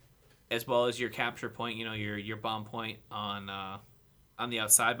 as well as your capture point. Your bomb point on the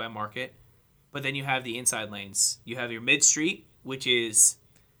outside by Market. But then you have the inside lanes. You have your mid street, which is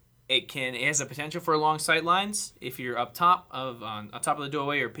it has a potential for long sight lines if you're on top of the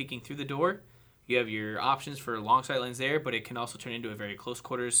doorway or peeking through the door. You have your options for long sight lines there, but it can also turn into a very close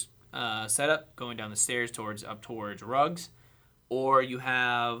quarters setup going down the stairs towards rugs, or you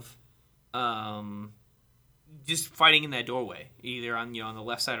have just fighting in that doorway, either on the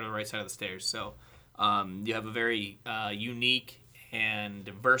left side or the right side of the stairs. So you have a very unique and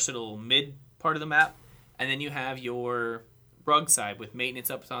versatile mid part of the map, and then you have your rug side with maintenance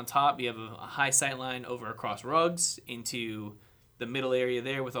up on top. You have a high sight line over across rugs into the middle area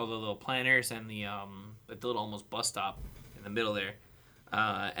there with all the little planters and the little almost bus stop in the middle there.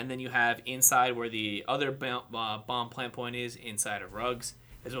 And then you have inside where the other bomb plant point is inside of rugs,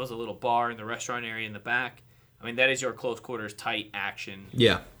 as well as a little bar in the restaurant area in the back. I mean, that is your close quarters tight action.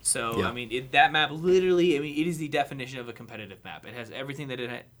 Yeah. So, yeah. I mean, that map literally, it is the definition of a competitive map. It has everything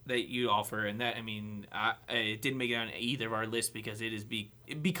that you offer, and that, I mean, it didn't make it on either of our lists because it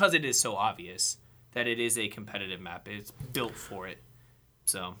is so obvious that it is a competitive map. It's built for it.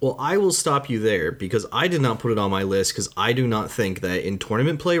 So. Well, I will stop you there because I did not put it on my list because I do not think that in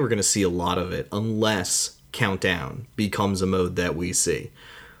tournament play we're going to see a lot of it unless Countdown becomes a mode that we see.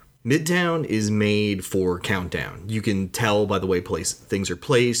 Midtown is made for Countdown. You can tell by the way things are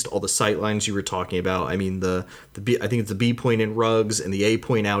placed, all the sight lines you were talking about. I mean, I think it's the B point in rugs and the A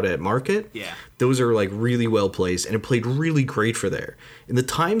point out at Market. Yeah. Those are like really well placed, and it played really great for there. In the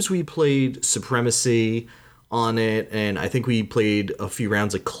times we played Supremacy on it, and I think we played a few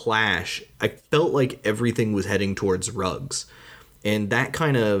rounds of Clash, I felt like everything was heading towards rugs. And that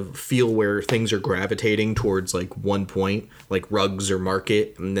kind of feel where things are gravitating towards like one point, like rugs or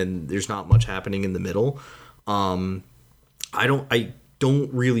Market, and then there's not much happening in the middle. I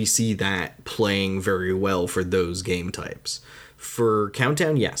don't really see that playing very well for those game types. For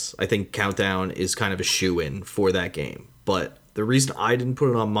Countdown, yes, I think Countdown is kind of a shoe-in for that game. But the reason I didn't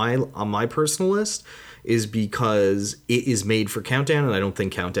put it on my personal list is because it is made for Countdown, and I don't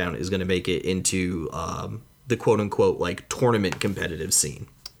think Countdown is going to make it into the quote-unquote like tournament competitive scene.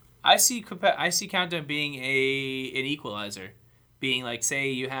 I see Countdown being an equalizer, being like,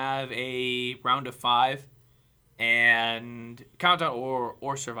 say you have a round of 5 and Countdown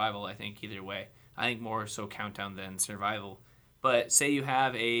or Survival. I think either way, I think more so Countdown than Survival. But say you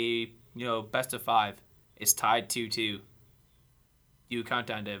have a best of 5, it's tied 2-2. You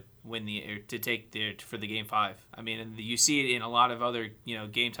Countdown to win for the game 5. I mean, and you see it in a lot of other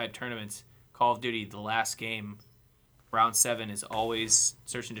game type tournaments. Call of Duty, the last game, round 7 is always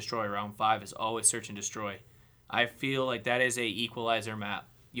search and destroy. Round 5 is always search and destroy. I feel like that is a equalizer map.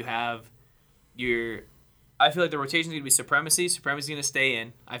 You have I feel like the rotation is going to be Supremacy. Supremacy is going to stay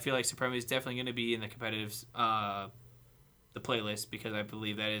in. I feel like Supremacy is definitely going to be in the competitive, the playlist, because I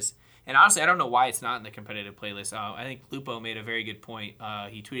believe that is. And honestly, I don't know why it's not in the competitive playlist. I think Lupo made a very good point.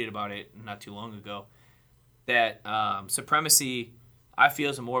 He tweeted about it not too long ago. That Supremacy, I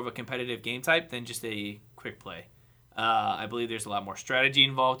feel, is more of a competitive game type than just a quick play. I believe there's a lot more strategy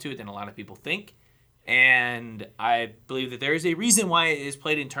involved to it than a lot of people think. And I believe that there is a reason why it is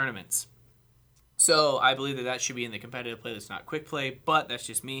played in tournaments. So I believe that should be in the competitive playlist, not quick play, but that's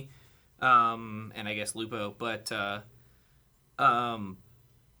just me. And I guess Lupo. But I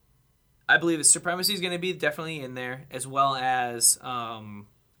believe that Supremacy is going to be definitely in there, as well as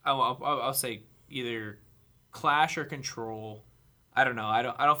I'll say either Clash or Control. I don't know. I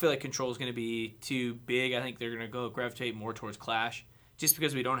don't feel like Control is going to be too big. I think they're going to gravitate more towards Clash, just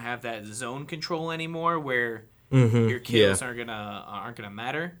because we don't have that zone control anymore, where your kills aren't gonna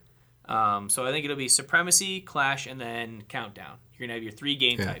matter. So I think it'll be Supremacy, Clash, and then Countdown. You're gonna have your 3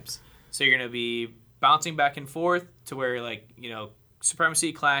 game types. So you're gonna be bouncing back and forth to where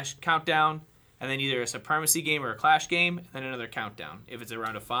Supremacy, Clash, Countdown, and then either a supremacy game or a clash game, and then another countdown. If it's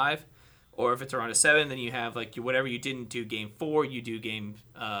around a 5, or if it's around a 7, then you have like whatever you didn't do game 4, you do game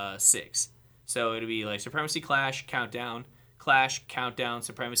 6. So it'll be like supremacy, clash, countdown,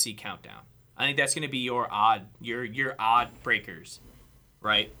 supremacy, countdown. I think that's going to be your odd breakers,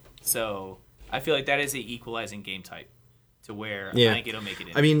 right? So I feel like that is an equalizing game type to where I think it'll make it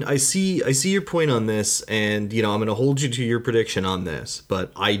in. I mean, I see your point on this, and I'm going to hold you to your prediction on this,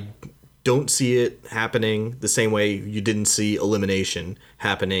 but I don't see it happening the same way you didn't see elimination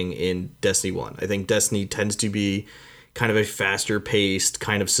happening in Destiny 1. I think Destiny tends to be kind of a faster paced,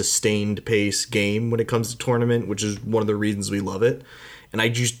 kind of sustained pace game when it comes to tournament, which is one of the reasons we love it. And I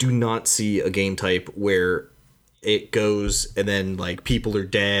just do not see a game type where it goes and then like people are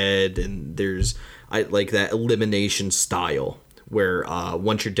dead and there's like that elimination style where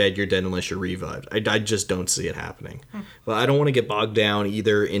once you're dead unless you're revived. I just don't see it happening. But I don't want to get bogged down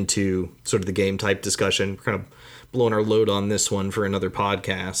either into sort of the game type discussion. We're kind of blowing our load on this one for another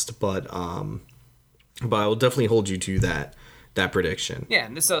podcast, but I will definitely hold you to that prediction. Yeah,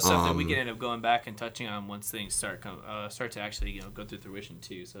 and this is stuff that we can end up going back and touching on once things start to actually go through fruition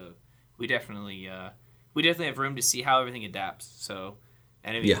too. So we definitely have room to see how everything adapts. So,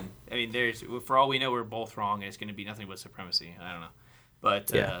 and I mean, there's for all we know, we're both wrong, and it's going to be nothing but supremacy. I don't know,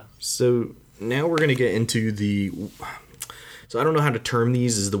 but So now we're going to get into the. So I don't know how to term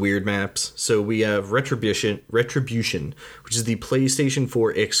these as the weird maps. So we have Retribution, which is the PlayStation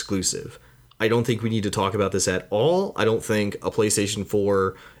 4 exclusive. I don't think we need to talk about this at all. I don't think a PlayStation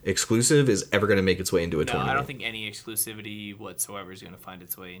 4 exclusive is ever going to make its way into a tournament. I don't think any exclusivity whatsoever is going to find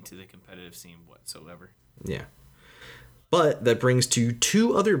its way into the competitive scene whatsoever. Yeah. But that brings to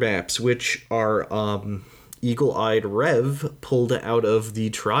 2 other maps, which are Eagle-Eyed Rev pulled out of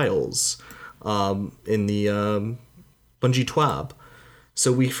the trials in the Bungie TWAB.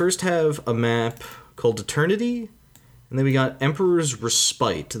 So we first have a map called Eternity, and then we got Emperor's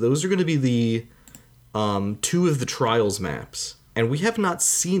Respite. Those are going to be the 2 of the Trials maps. And we have not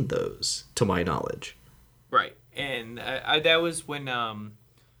seen those, to my knowledge. Right. And that was when...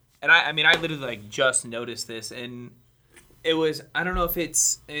 I literally like just noticed this. And it was... I don't know if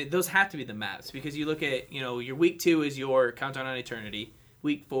it's... those have to be the maps. Because you look at... your week 2 is your Countdown on Eternity.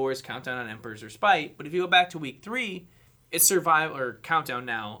 Week 4 is Countdown on Emperor's Respite. But if you go back to week 3, it's Survival or Countdown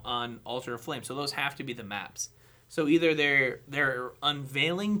now on Altar of Flame. So those have to be the maps. So either they're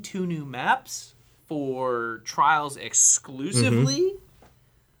unveiling 2 new maps for Trials exclusively,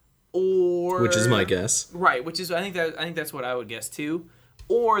 or which is my guess, right? Which is I think that's what I would guess too.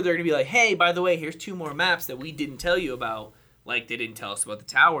 Or they're gonna be like, hey, by the way, here's 2 more maps that we didn't tell you about, like they didn't tell us about the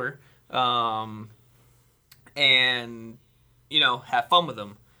tower, and have fun with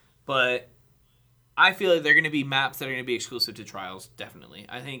them. But I feel like they're going to be maps that are going to be exclusive to Trials, definitely.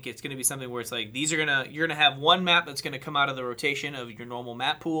 I think it's going to be something where it's like, you're going to have one map that's going to come out of the rotation of your normal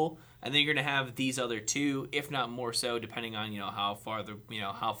map pool, and then you're going to have these other 2, if not more so, depending on, how far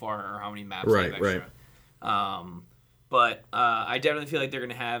or how many maps they have extra. Right. But I definitely feel like they're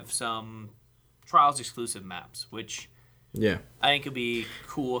going to have some Trials exclusive maps, which I think could be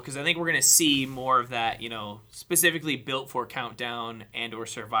cool, because I think we're going to see more of that, specifically built for Countdown and or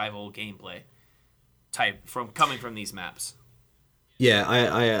survival gameplay type coming from these maps. Yeah,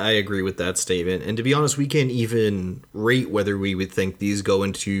 I agree with that statement. And to be honest, we can't even rate whether we would think these go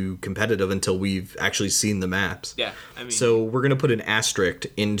into competitive until we've actually seen the maps. Yeah, so we're gonna put an asterisk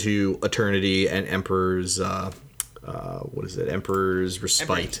into Eternity and Emperor's Emperor's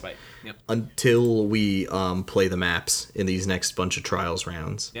Respite. Yep. Until we play the maps in these next bunch of Trials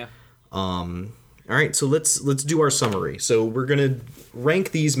rounds. Yeah. All right, so let's do our summary. So we're gonna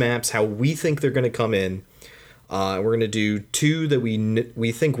rank these maps how we think they're gonna come in. We're gonna do 2 that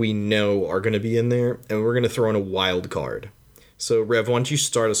we think we know are gonna be in there, and we're gonna throw in a wild card. So Rev, why don't you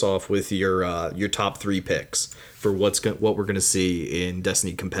start us off with your top 3 picks for what we're gonna see in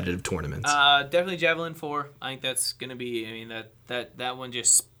Destiny competitive tournaments? Definitely Javelin 4. I think that's gonna be. I mean that one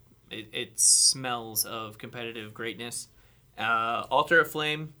just it smells of competitive greatness. Altar of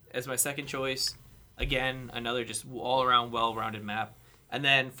Flame as my second choice. Again, another just all-around well-rounded map. And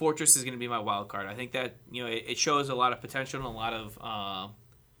then Fortress is going to be my wild card. I think that it shows a lot of potential and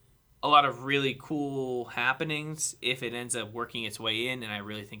a lot of really cool happenings if it ends up working its way in, and I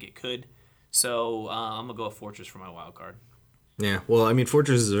really think it could. So I'm gonna go with Fortress for my wild card. Yeah, well, I mean,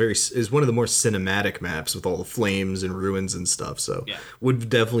 Fortress is one of the more cinematic maps with all the flames and ruins and stuff. So would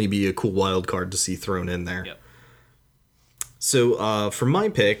definitely be a cool wild card to see thrown in there. Yep. So for my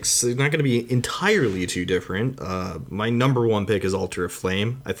picks, they're not going to be entirely too different. My number 1 pick is Altar of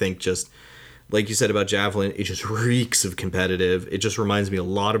Flame. I think just like you said about Javelin, it just reeks of competitive. It just reminds me a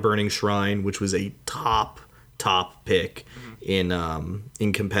lot of Burning Shrine, which was a top pick in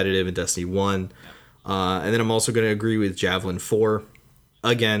competitive in Destiny 1. And then I'm also going to agree with Javelin 4.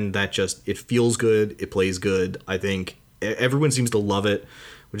 Again, it feels good. It plays good. I think everyone seems to love it,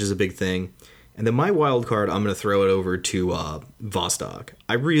 which is a big thing. And then my wild card, I'm going to throw it over to Vostok.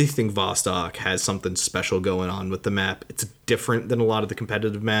 I really think Vostok has something special going on with the map. It's different than a lot of the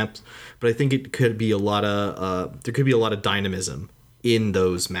competitive maps, but I think it could be there could be a lot of dynamism in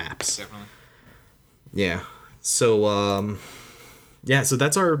those maps. Definitely. Yeah. So so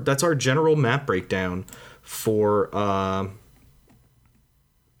that's our general map breakdown for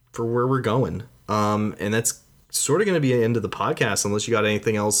where we're going. And that's sort of going to be the end of the podcast, unless you got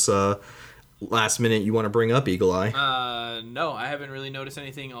anything else last minute you want to bring up, Eagle Eye. No, I haven't really noticed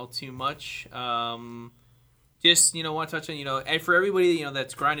anything all too much. Just want to touch on and for everybody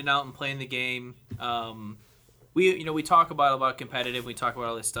that's grinding out and playing the game. We talk about competitive, we talk about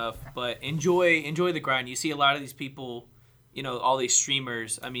all this stuff, but enjoy the grind. You see a lot of these people, all these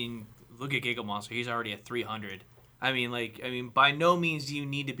streamers. I mean, look at Giga Monster. He's already at 300. I mean, by no means do you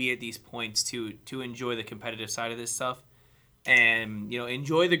need to be at these points to enjoy the competitive side of this stuff. And,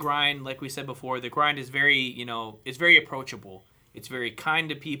 enjoy the grind. Like we said before, the grind is very, it's very approachable. It's very kind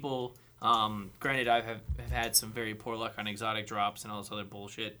to people. Granted, I have had some very poor luck on exotic drops and all this other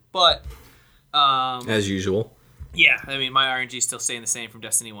bullshit. But, as usual. Yeah, I mean, my RNG is still staying the same from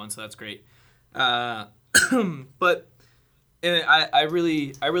Destiny 1, so that's great. But I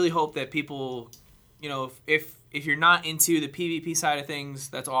really hope that people, if you're not into the PvP side of things,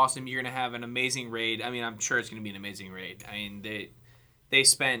 that's awesome. You're going to have an amazing raid. I mean, I'm sure it's going to be an amazing raid. I mean, they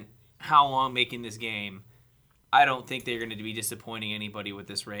spent how long making this game? I don't think they're going to be disappointing anybody with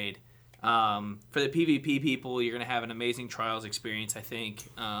this raid. For the PvP people, you're going to have an amazing Trials experience, I think.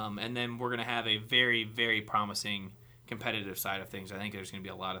 And then we're going to have a very, very promising competitive side of things. I think there's going to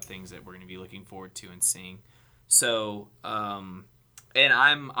be a lot of things that we're going to be looking forward to and seeing. So, and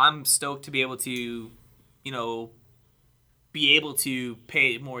I'm stoked to be able to,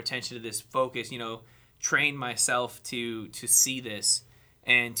 pay more attention to this, focus, train myself to see this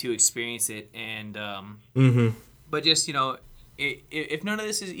and to experience it. And, but just, if none of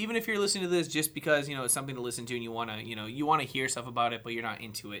this is, even if you're listening to this just because, it's something to listen to and you want to hear stuff about it, but you're not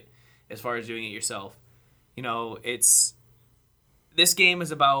into it as far as doing it yourself, this game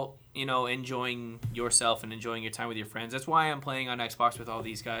is about, enjoying yourself and enjoying your time with your friends. That's why I'm playing on Xbox with all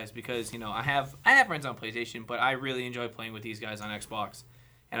these guys, because, I have friends on PlayStation, but I really enjoy playing with these guys on Xbox,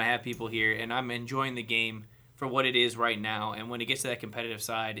 and I have people here, and I'm enjoying the game for what it is right now. And when it gets to that competitive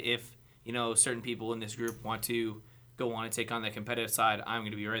side, if, certain people in this group want to go on and take on that competitive side, I'm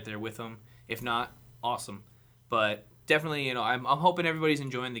going to be right there with them. If not, awesome. But definitely, I'm hoping everybody's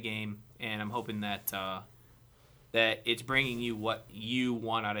enjoying the game, and I'm hoping that that it's bringing you what you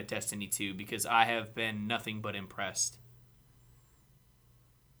want out of Destiny 2, because I have been nothing but impressed.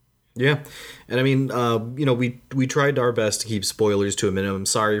 Yeah, and I mean, we tried our best to keep spoilers to a minimum.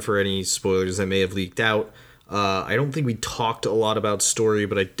 Sorry for any spoilers that may have leaked out. I don't think we talked a lot about story,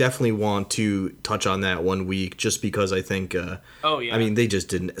 but I definitely want to touch on that one week, just because I think, I mean, they just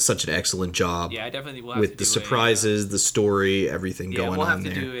did such an excellent job. Yeah, I definitely will have with to the surprises, the story, everything going on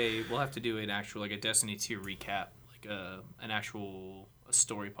there. We'll have to do an actual, like a Destiny 2 recap, like an actual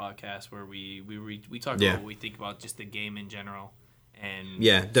story podcast where we talk about what we think about just the game in general. And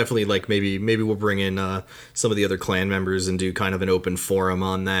yeah, definitely. Like maybe we'll bring in some of the other clan members and do kind of an open forum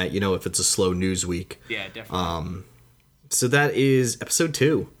on that. If it's a slow news week. Yeah, definitely. So that is episode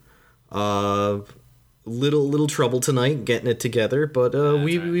 2. Little trouble tonight getting it together, but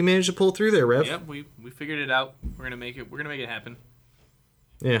we managed to pull through there, Rev. Yep, we figured it out. We're gonna make it happen.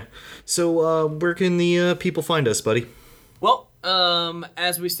 Yeah. So where can the people find us, buddy? Well,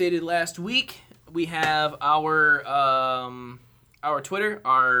 as we stated last week, we have our Twitter,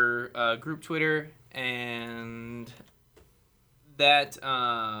 our group Twitter, and that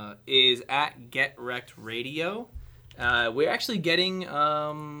is at GetRekt Radio. We're actually getting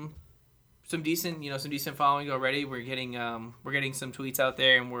some decent following already. We're getting some tweets out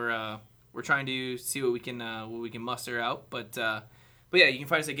there, and we're trying to see what we can muster out. But yeah, you can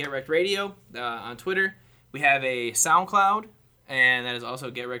find us at GetRekt Radio on Twitter. We have a SoundCloud, and that is also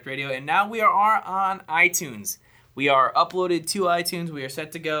GetRekt Radio. And now we are on iTunes. We are uploaded to iTunes. We are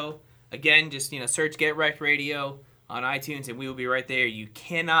set to go. Again, just search GetRekt Radio on iTunes, and we will be right there. You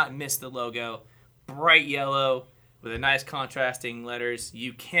cannot miss the logo, bright yellow with a nice contrasting letters.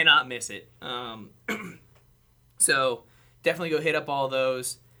 You cannot miss it. So definitely go hit up all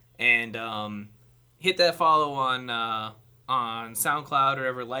those and hit that follow on on SoundCloud or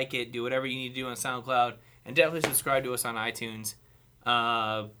whatever. Like it, do whatever you need to do on SoundCloud, and definitely subscribe to us on iTunes.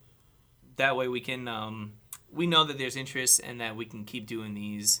 That way we can we know that there's interest and that we can keep doing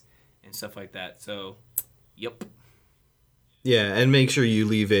these and stuff like that. So, yep. Yeah, and make sure you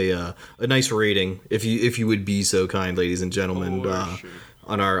leave a nice rating if you would be so kind, ladies and gentlemen, Sure.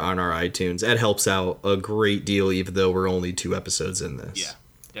 on our iTunes. That helps out a great deal, even though we're only 2 episodes in this. Yeah,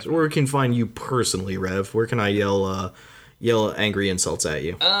 definitely. So where can find you personally, Rev? Where can I yell angry insults at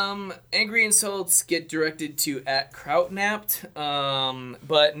you? Angry insults get directed to @Krautnapped.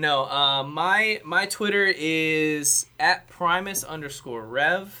 But no, my Twitter is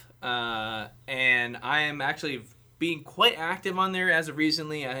 @Primus_Rev. And I am actually being quite active on there as of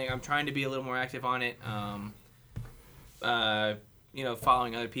recently. I think I'm trying to be a little more active on it.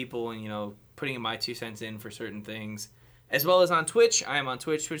 Following other people and, putting my 2 cents in for certain things. As well as on Twitch. I am on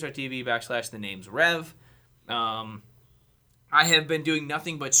Twitch, twitch.tv/thenamesrev. I have been doing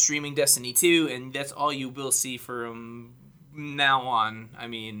nothing but streaming Destiny 2, and that's all you will see from now on. I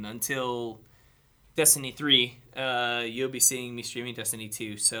mean, until Destiny 3, you'll be seeing me streaming Destiny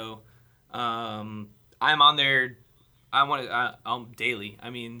 2. So, I'm on there. I'm daily. I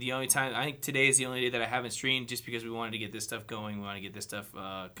mean, the only time, I think today is the only day that I haven't streamed just because we wanted to get this stuff going. We want to get this stuff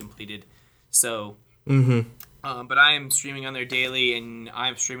completed. So, but I am streaming on there daily, and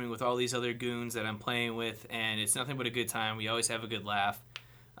I'm streaming with all these other goons that I'm playing with, and it's nothing but a good time. We always have a good laugh.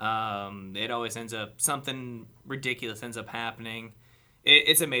 It always ends up, something ridiculous ends up happening.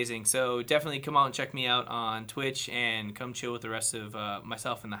 It's amazing. So definitely come out and check me out on Twitch and come chill with the rest of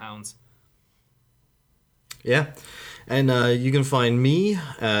myself and the Hounds. Yeah, and you can find me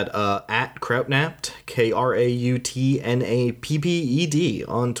at @Krautnapped, KRAUTNAPPED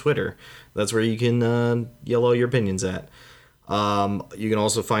on Twitter. That's where you can yell all your opinions at. You can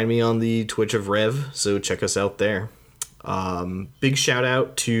also find me on the Twitch of Rev, so check us out there. Big shout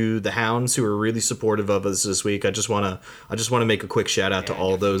out to the Hounds who are really supportive of us this week. I just wanna make a quick shout out to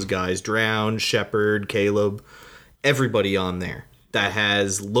all those guys: Drown, Shepard, Caleb, everybody on there that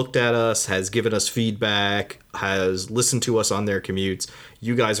has looked at us, has given us feedback, has listened to us on their commutes.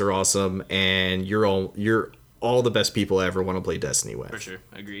 You guys are awesome, and you're all the best people I ever want to play Destiny with. For sure.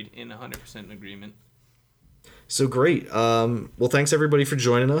 Agreed. In 100% agreement. So great. Well, thanks everybody for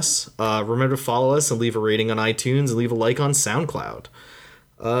joining us. Remember to follow us and leave a rating on iTunes and leave a like on SoundCloud.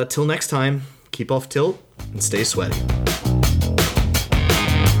 Till next time, keep off tilt and stay sweaty.